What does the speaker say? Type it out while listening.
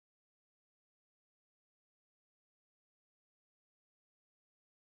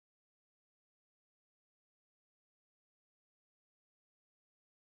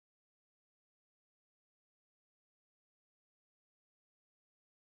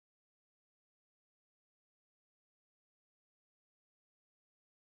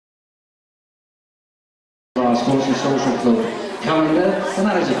our Sports and Social Club calendar, and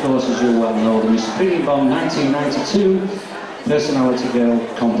that is, of course, as you well know, the Miss Premium 1992 Personality Girl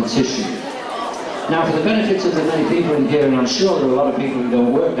Competition. Now, for the benefit of the many people in here, and I'm sure there are a lot of people who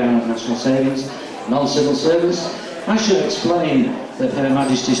don't work down at National Savings, non-civil service, I should explain that Her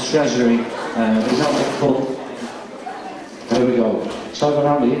Majesty's Treasury is not full. There we go. Sorry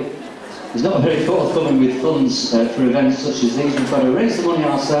around here. It's not very forthcoming with funds for events such as these. We've got to raise the money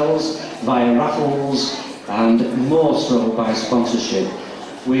ourselves via raffles and more so by sponsorship.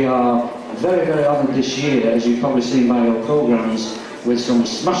 We are very, very honoured this year, as you've probably seen by your programmes, with some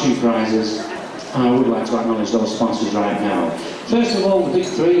smashing prizes. And I would like to acknowledge those sponsors right now. First of all, the Big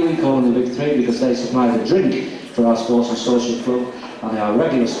Three. We call them the Big Three because they supply the drink for our Sports and Social Club, and they are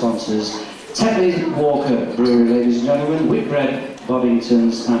regular sponsors. Tetley Walker Brewery, ladies and gentlemen, Whitbread,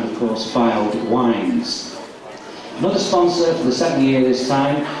 Boddington's, and of course Filed Wines. Another sponsor for the second year this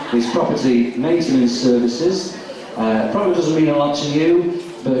time is Property Maintenance Services. Probably doesn't mean a lot to you,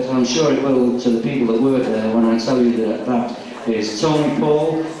 but I'm sure it will to the people that work there when I tell you that that is Tony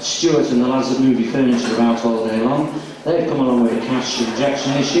Paul, Stuart and the lads that move your furniture about all day long. They've come along with a cash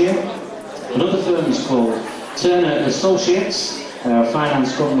injection this year. Another firm is called Turner Associates. They're a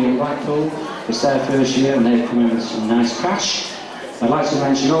finance company in Blackpool. It's their first year and they've come in with some nice cash. I'd like to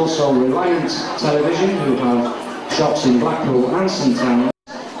mention also Reliant Television, who have shops in Blackpool and St Anne's,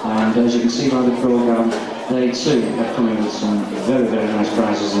 and as you can see by the programme, they too have come in with some very, very nice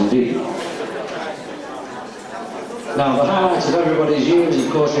prizes indeed. Now, the highlight of everybody's year is,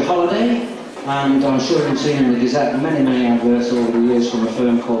 of course, your holiday, and I'm sure you've seen in the Gazette many, many adverts over the years from a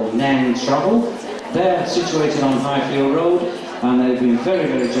firm called Nairn Travel. They're situated on Highfield Road, and they've been very,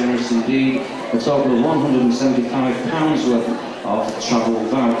 very generous indeed, a total of £175 worth of travel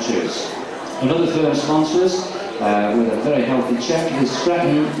vouchers. Another firm sponsors with a very healthy check is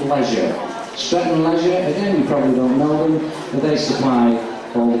Stretton Leisure. Stretton Leisure, again, you probably don't know them, but they supply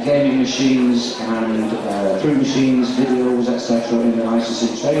all the gaming machines and fruit machines, videos, etc. in the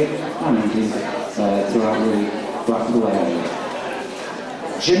licensing trade and indeed throughout the Blackpool area.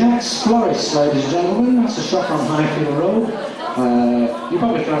 Jeanette's Florists, ladies and gentlemen, that's a shop on Highfield Road. You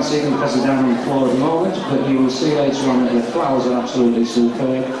probably can't see them because they're down on the floor at the moment, but you will see later on that the flowers are absolutely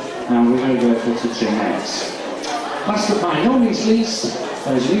superb, and we're very grateful to Jeanette's. Last but by no means least,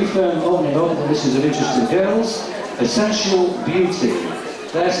 there's a new firm opening up, and this is of interest to the girls, Essential Beauty.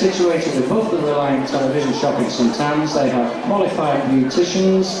 They're situated above the Reliant Television shop in St Anne's. They have qualified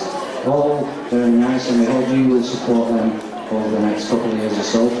beauticians, all very nice, and we hope you will support them over the next couple of years or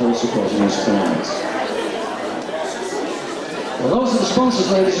so for supporting us tonight. Well, those are the sponsors,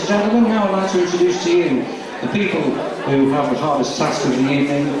 ladies and gentlemen. Now I'd like to introduce to you the people who have the hardest task of the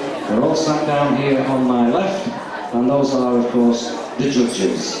evening. They're all sat down here on my left, and those are, of course, the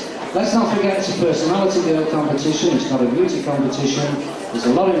judges. Let's not forget it's a personality girl competition. It's not a beauty competition. There's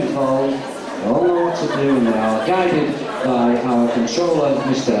a lot involved. They all know what to do, and they are guided by our controller,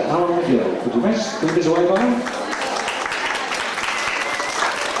 Mr. Alan McGill. Could you move this away, Bob?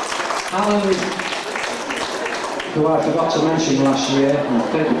 Alan, who I forgot to mention last year,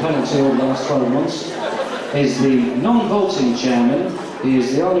 and paid the penalty over the last 12 months, is the non-voting chairman. He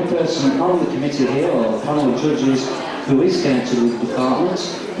is the only person on the committee here, or the panel of judges, who is connected with the department.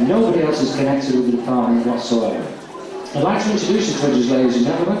 Nobody else is connected with the department whatsoever. I'd like to introduce the judges, ladies and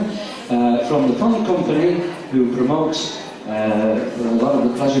gentlemen, from the fund company who promotes a lot of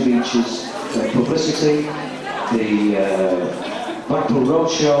the pleasure beaches publicity, the Blackpool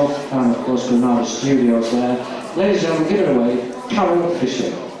Roadshow, and of course Granada Studios there. Ladies and gentlemen, give it away, Carol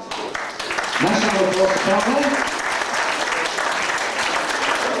Fisher. Nice round of applause to Carol.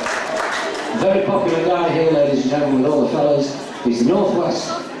 Very popular guy here, ladies and gentlemen, with all the fellas. He's the Northwest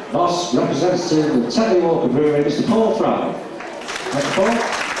boss representative of Tetley Walker Brewery, Mr. Paul Fry. Mr. Paul.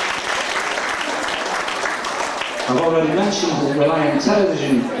 I've already mentioned the Reliant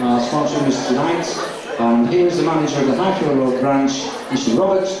Television sponsoring us tonight, and here is the manager of the Highfield Road branch, Mr.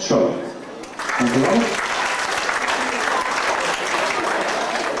 Robert Troy. Thank you, Robert.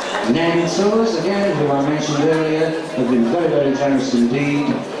 Nairn Tours, again, who I mentioned earlier, have been very, very generous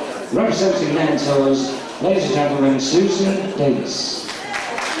indeed. Representing Nairn Tours, ladies and gentlemen, Susan Davis.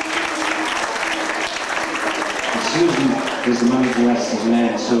 And Susan is the manageress of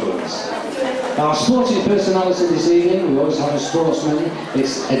Nairn Tours. Our sporting personality this evening, we always have a sportsman.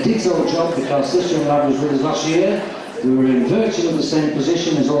 It's a ditto job because this young lad was with us last year. We were in virtually the same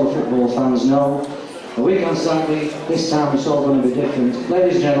position as all the football fans know. A week on Saturday, this time it's all going to be different.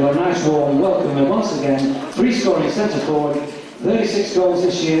 Ladies and gentlemen, a nice warm welcome, and once again, free scoring centre forward, 36 goals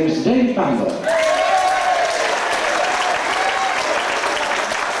this year, Mr. David Bamber.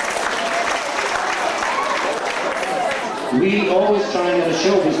 We always try and get a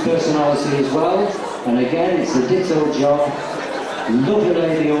showbiz personality as well, and again it's a ditto job. Lovely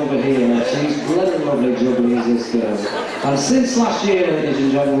lady over here, she's bloody lovely jubbly as this girl. And since last year, ladies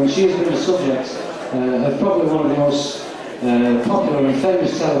and gentlemen, she has been a subject of probably one of the most popular and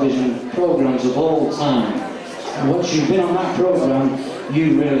famous television programmes of all time. And once you've been on that programme,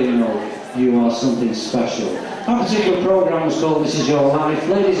 you really know you are something special. That particular programme was called This Is Your Life.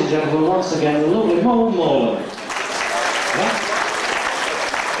 Ladies and gentlemen, once again, the lovely Mo Morland.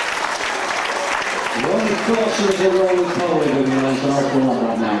 Of course, there was a rolling poly when we learned an awful lot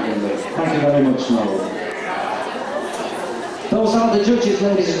that night, didn't we? Thank you very much, Mo. Those are the judges,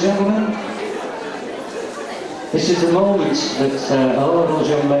 ladies and gentlemen. This is the moment that a lot of those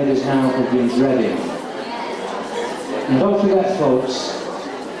young ladies now have been dreading. And don't forget, folks,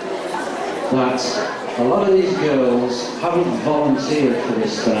 that a lot of these girls haven't volunteered for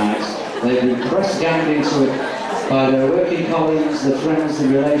this tonight. They've been press ganged into it by their working colleagues, their friends, their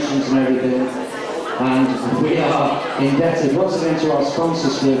relations and everything. And we are indebted once again to our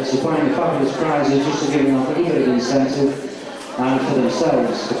sponsors for supplying the fabulous prizes, just to give them a little bit of incentive and for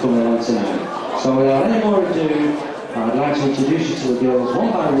themselves to come along tonight. So without any more ado, I'd like to introduce you to the girls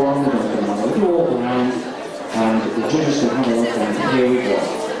one by one. We're going to have a little walk around and the judges can have a look, and here we go.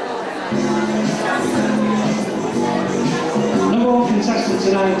 Number one contestant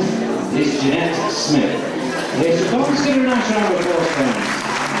tonight is Jeanette Smith. Ladies and gentlemen, let's give her a nice round of applause, friends.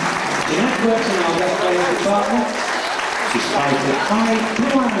 Jeanette works in our Blackpool department. She's 5'5",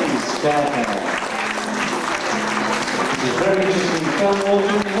 blue eyes, fair hair. She's very interested in film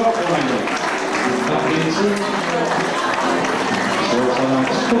walking and rock climbing. Back into. She also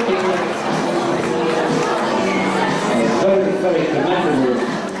likes cooking. A very, very commendable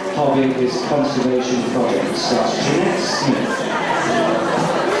hobby is conservation projects. That's Jeanette Smith.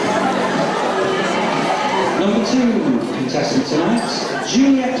 Number two contestant tonight,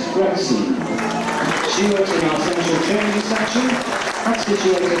 W Gregson. She works in our central training section. That's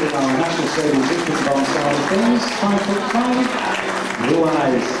situated in our National Stadium's infant bomb side of things. 5'5", blue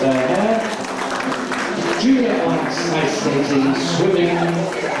eyes, fair hair. Juliet likes ice skating, swimming,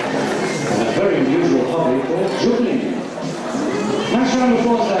 and a very unusual hobby called juggling. Nice round of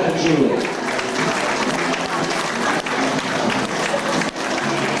applause there for Julie.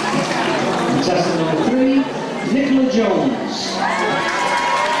 Contestant number three, Nicola Jones.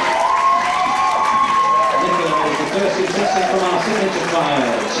 Nicola is the first contestant from our signature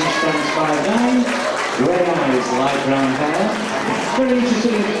file. She stands 5'9", grey eyes, light brown hair, very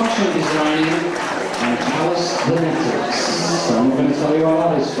interested in fashion designing and calisthenics. So I'm not going to tell you all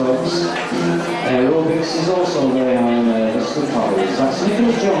that is, folks. Aerobics is also very high on the list of hobbies. That's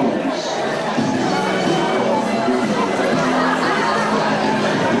Nicola Jones.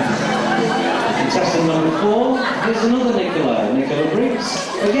 Contestant number four, here's another Nicola, Nicola Briggs,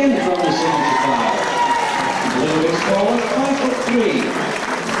 again from the signature file. A little bit forward, 5'3",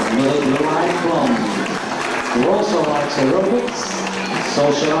 another blue-eyed blonde, who also likes aerobics,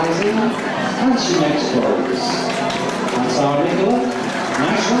 socialising, and she makes clothes. That's our Nicola.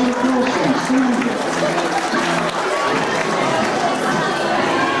 Nice round of applause for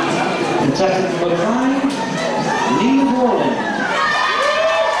Contestant number 5, Nina Borland.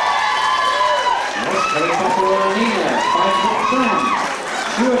 Very popular Nina, 5'10".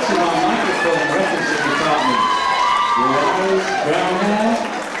 She works in our microphone referencing department. Blue eyes, brown hair,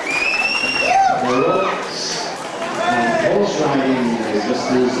 aerobics, and horse riding is just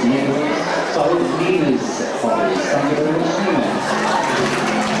as Nina's hobbies. Thank you very much, Nina.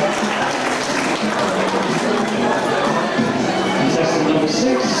 Contestant number 6,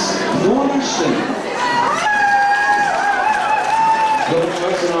 Dawn Ashton. Dawn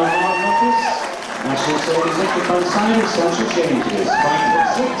works in our Martin office. National Service Infant Sign Social Changes,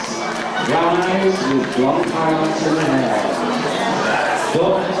 5'6", brown eyes with blonde highlights in the hair.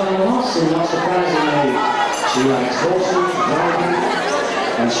 Dawn has on a loss, and not surprisingly, she likes horses, driving,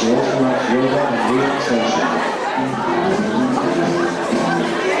 and she also likes yoga and relaxation.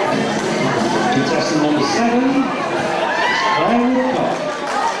 Contestant number 7 is Claire Woodcock.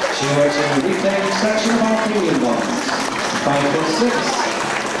 She works in the retailing section of our premium bonds, 5'6",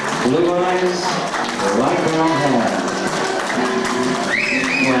 blue eyes, light brown hair.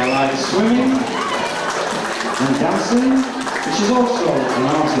 Well, I like swimming and dancing, and she's also an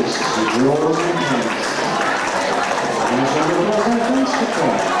artist who draws and paints. And as one of those thanks to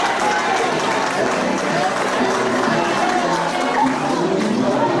Claire.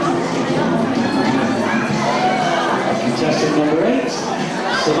 Contestant number 8,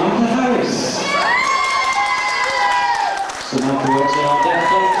 Samantha Harris. Samantha works in our deaf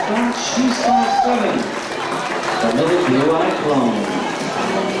branch. She's 5'7", Another blue-eyed blonde.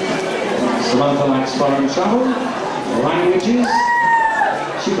 Samantha likes foreign travel, languages,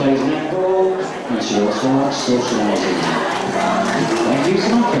 she plays netball, and she also likes socialising. Thank you,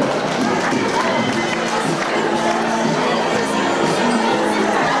 Samantha.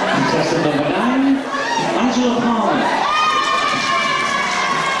 Contestant number 9, Angela Palmer.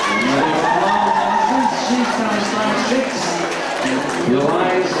 She's size 6, blue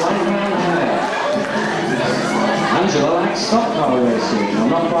eyes, light brown hair. Angela likes stock car racing. I'm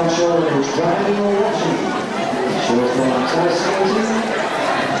not quite sure whether it's driving or watching. She also likes ice skating.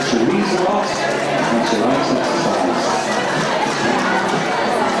 She reads a lot and she likes exercise.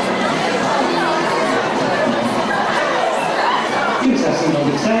 Contestant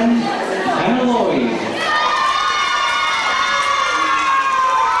number 10, Emma Lloyd.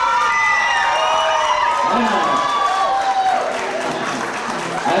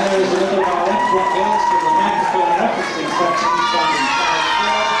 Emma is another of our left black girls from the microphone referencing section standing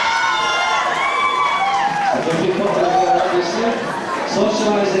 5'4". I think we put that here obviously.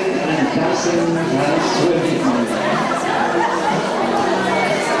 Socialising and dancing and swimming.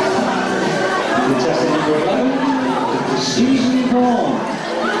 Contestant number 11, Susan Vaughan.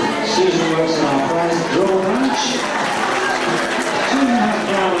 Susan works in our private drone ranch. Susan has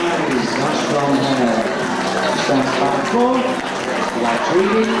brown eyes, ash blonde hair. She stands 5'4". Like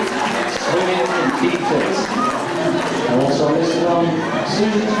reading, swimming and deep fit. Also listed on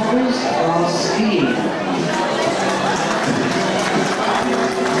Susan's hobbies are skiing.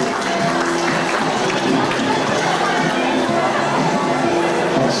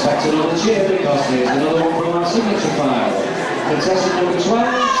 Expect another cheer because there's another one from our signature file. Contestant number 12,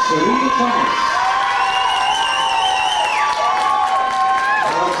 Serena Thomas.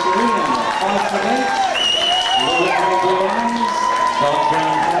 Hello Serena, 5'8", lovely blue eyes. Dark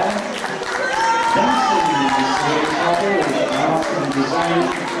brown hair. Dancing is Serena's hobby with art and design.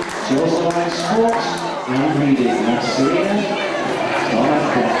 She also likes sport and reading. That's Serena.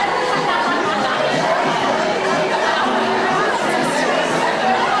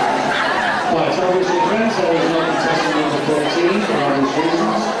 Right, obviously friends, there is no contestant number 13 for obvious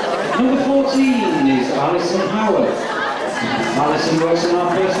reasons. Number 14 is Alison Howard. Alison works in our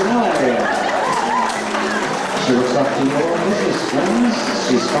personnel area. She looks after your business friends.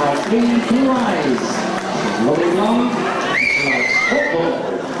 She's 5'3", blue eyes. She's loving long. She likes football.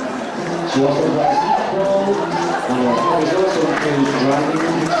 She also plays netball. And her hobbies also include driving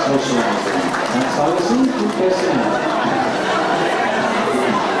and socialising. That's Alison from personnel.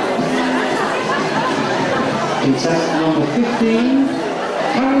 Contestant number 15,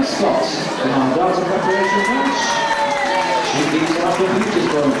 Karen Scott from our data preparation branch. She keeps our computers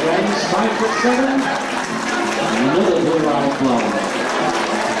going friends, 5'7". Another blue-eyed blonde.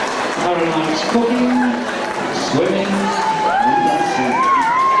 Karen likes cooking, swimming, and dancing.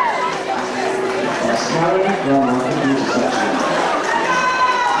 That's Karen from our computer section.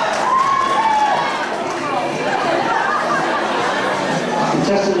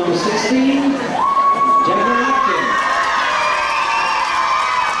 Contestant number 16, Deborah Larkin.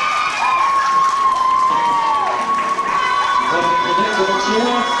 Welcome to the next one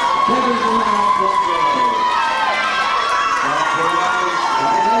cheer. Deborah's the winner of Blackpool.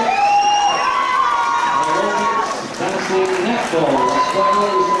 Dancing netball. That's quite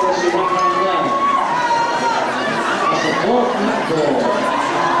well as far as you went round there. That's a fourth netball.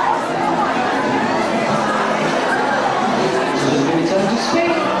 So just give me time to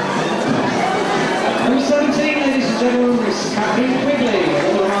speak. Number 17, ladies and gentlemen, is Kathleen Quigley,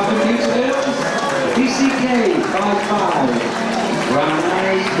 one of our computer girls. DCK, 5'5", brown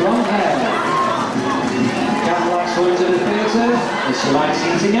eyes, blonde hair. Cat likes going to the theatre, and she likes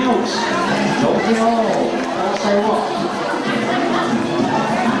eating out. Don't we all? Also what?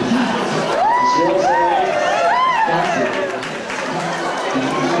 She also likes dancing.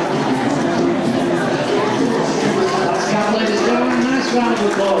 That's Cat, ladies and gentlemen. Nice round of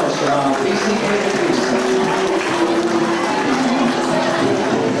applause for our DCK computer section.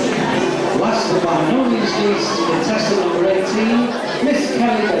 Last but by no means least, contestant number 18, Miss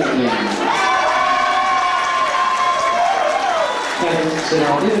Kelly Bateman. Kelly's in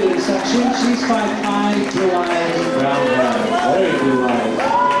our living section. She's 5'5", blue eyes, brown hair, very blue eyes.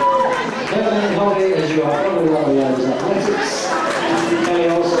 Her main hobby, as you are probably well aware, is athletics. Kelly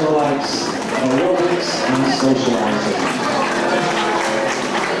also likes aerobics and socialising.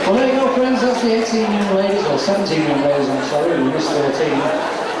 Well, there you go, friends. That's the 18 young ladies, or 17 young ladies, I'm sorry, we missed 13.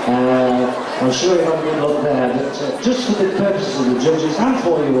 I'm sure you have a good look there, but just for the purposes of the judges and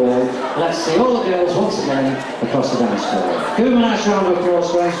for you all, let's see all the girls once again across the dance floor. Give them a nice round of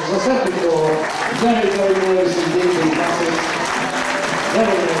applause, friends. As I said before, very, very nervous indeed, these lasses.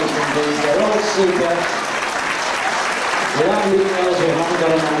 Very nervous indeed. They're all super. Without you girls, we haven't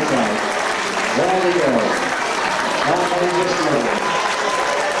got a night out. There they go. Aren't they just lovely?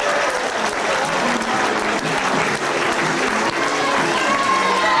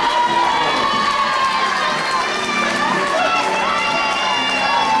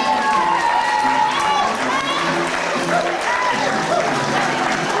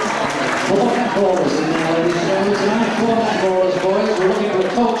 Ballers in there, ladies and gentlemen, tonight. 4 ballers, boys. We're looking for a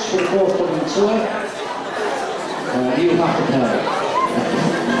coach for the forthcoming tour. You have to pay.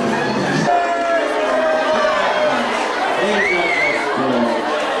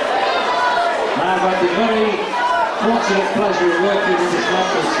 I've had the very fortunate pleasure of working with this man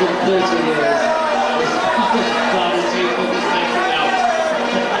for some 30 years. It's just glad to see you put this making out.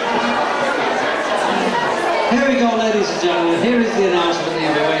 Here we go, ladies and gentlemen. Here is the announcement that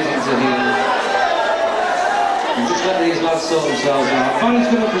you'll be waiting to hear. Just let these lads sort themselves out. Bonnie's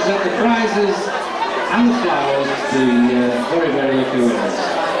going to present the prizes and the flowers to the very, very lucky winners.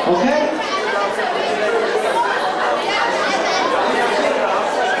 Okay?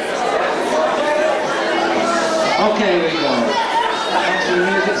 Okay, here we go. Thanks for the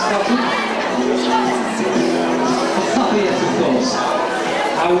music starting. Oh yes, of course.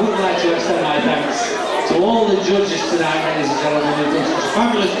 I would like to extend my thanks to all the judges tonight, ladies and gentlemen, who've done such a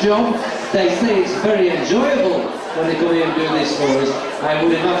fabulous job. They say it's very enjoyable when they come here and do this for us. I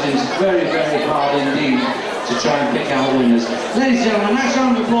would imagine it's very, very hard indeed to try and pick out winners. Ladies and gentlemen, a nice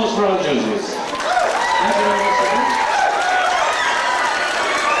round of applause for our judges. Thank you very much.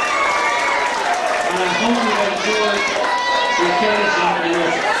 And I hope you've enjoyed the occasion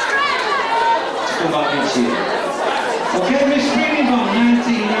enough to come back each year. Okay, Miss Springbok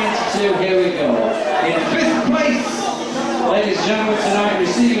 1992, here we go. In 5th place, ladies and gentlemen, tonight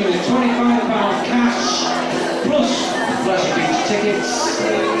receiving the £25 cash plus Pleasure Beach tickets.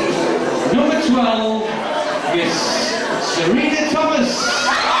 Number 12, Miss Serena Thomas.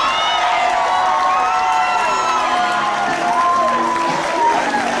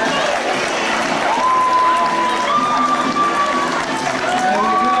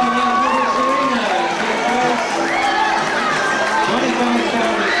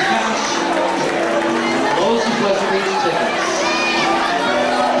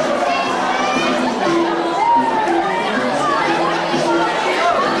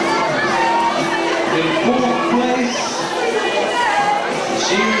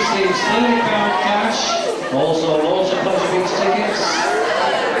 Also, loads of Pleasure Beach tickets.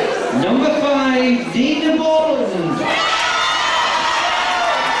 Number 5, Dina Borland.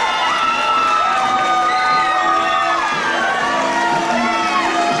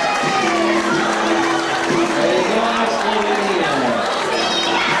 There you go, that's lovely.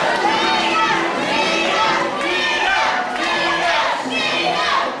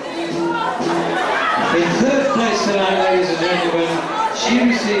 In 3rd place tonight, ladies and gentlemen, she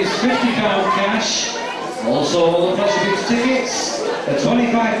receives £50 cash. Also, all the Pleasure Beach tickets, a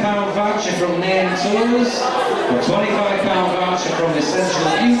 £25 voucher from Nairn Tours, a £25 voucher from Essential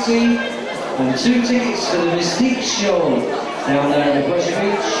Beauty, and 2 tickets for the Mystique Show down there at the Pleasure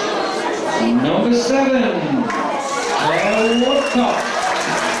Beach. Number 7, Claire Woodcock,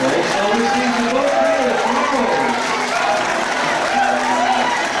 also receives a bouquet of flowers.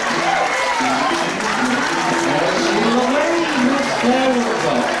 She's lovely, Miss Claire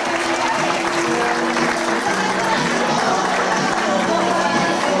Woodcock.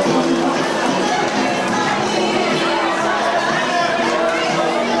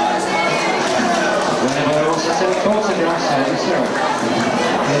 Photographs of yourself.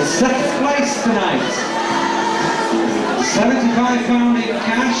 In 2nd place tonight, £75 in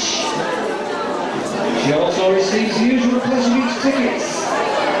cash. She also receives the usual Pleasure Beach tickets.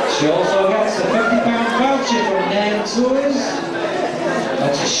 She also gets a £50 voucher from Nairn Tours, a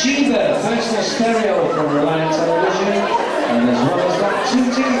Toshiba personal stereo from Reliant Television, and as well as that, 2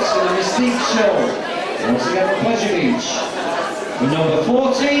 tickets for the Mystique Show. Once again at Pleasure Beach. Number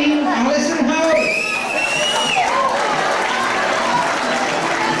 14, Alison Howard.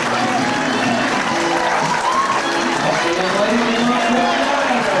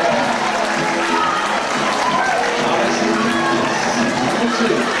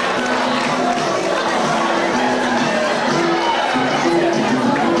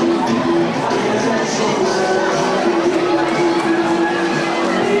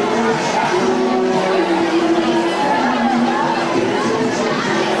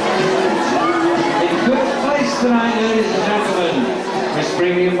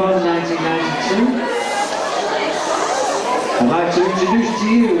 Premium Bond 1992. I'd like to introduce to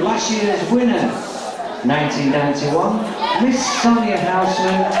you last year's winner, 1991, Miss Sonia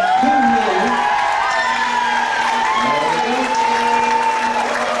Houseman,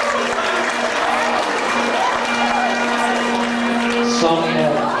 who Sonia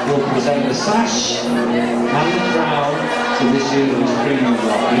will present the sash and the crown to this year's Miss Premium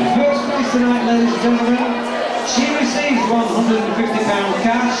Bond. In first place tonight, ladies and gentlemen, she receives £150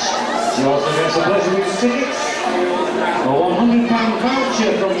 cash. She also gets a pleasure with tickets, a £100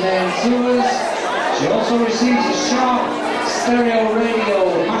 voucher from Nail Tours. She also receives a Sharp stereo radio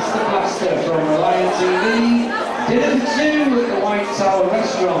Master Blaster from Reliant TV. Dinner for two at the White Tower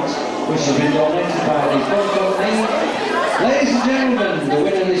restaurant, which has been donated by the Fun Company. Ladies and gentlemen, the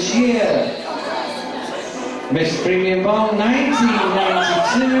winner this year, Miss Premium Bond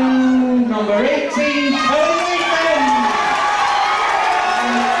 1992, number 18,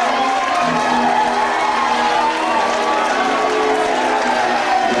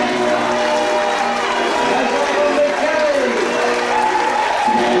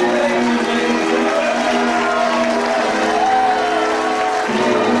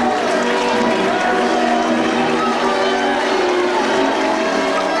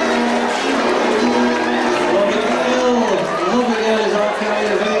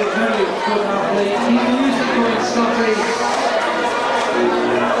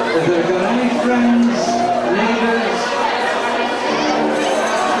 if they've got any friends, neighbours,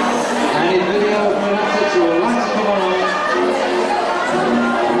 any video fanatics who would like to come along,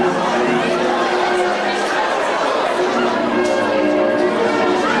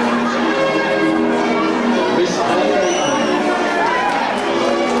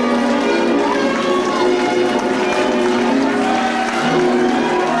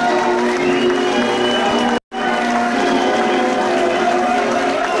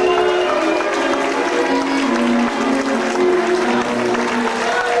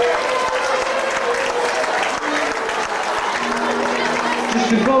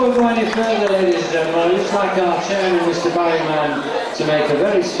 before we go any further, ladies and gentlemen, I'd just like our chairman, Mr. Barryman, to make a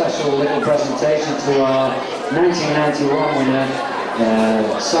very special little presentation to our 1991 winner,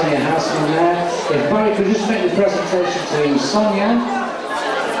 Sonia Houseman there. If Barry could just make the presentation to Sonia.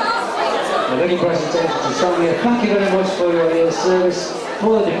 A little presentation to Sonia. Thank you very much for your year's service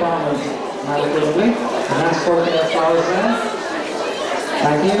for the department. Now, lovely. A nice quality of flowers there.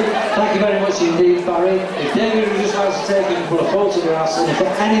 Thank you. Thank you very much indeed, Barry. If David would just like to take a couple of photographs, and if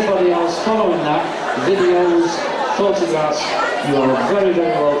anybody else following that, videos, photographs, you are very,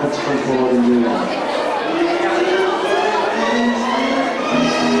 very welcome to come forward and do that.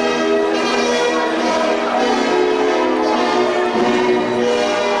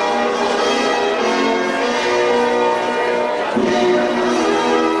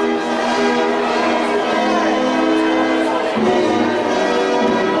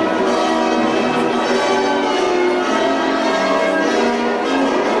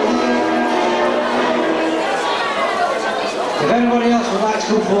 If anybody else would like to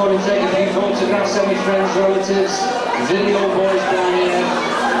come forward and take a few photographs, any friends, relatives, video boys down here,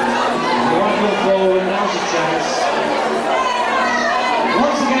 if you want to come forward, now's your chance.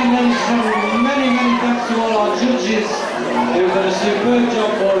 Once again, ladies and gentlemen, many, many thanks to all our judges who've done a superb job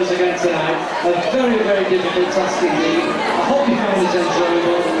for us again tonight. A very, very difficult task indeed. I hope you found it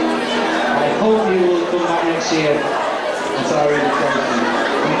enjoyable. I hope you will come back next year. That's our invitation.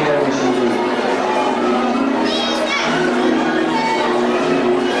 Thank you very much indeed.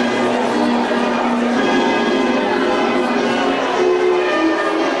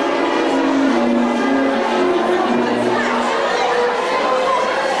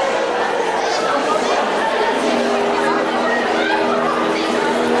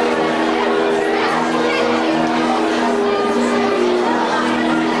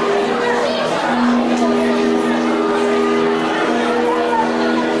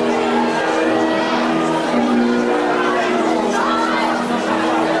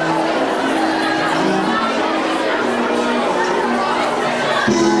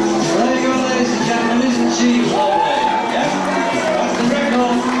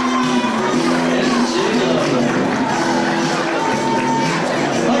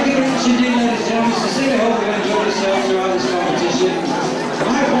 Sincerely hope you've enjoyed yourselves throughout this competition.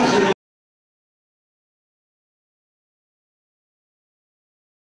 My pleasure.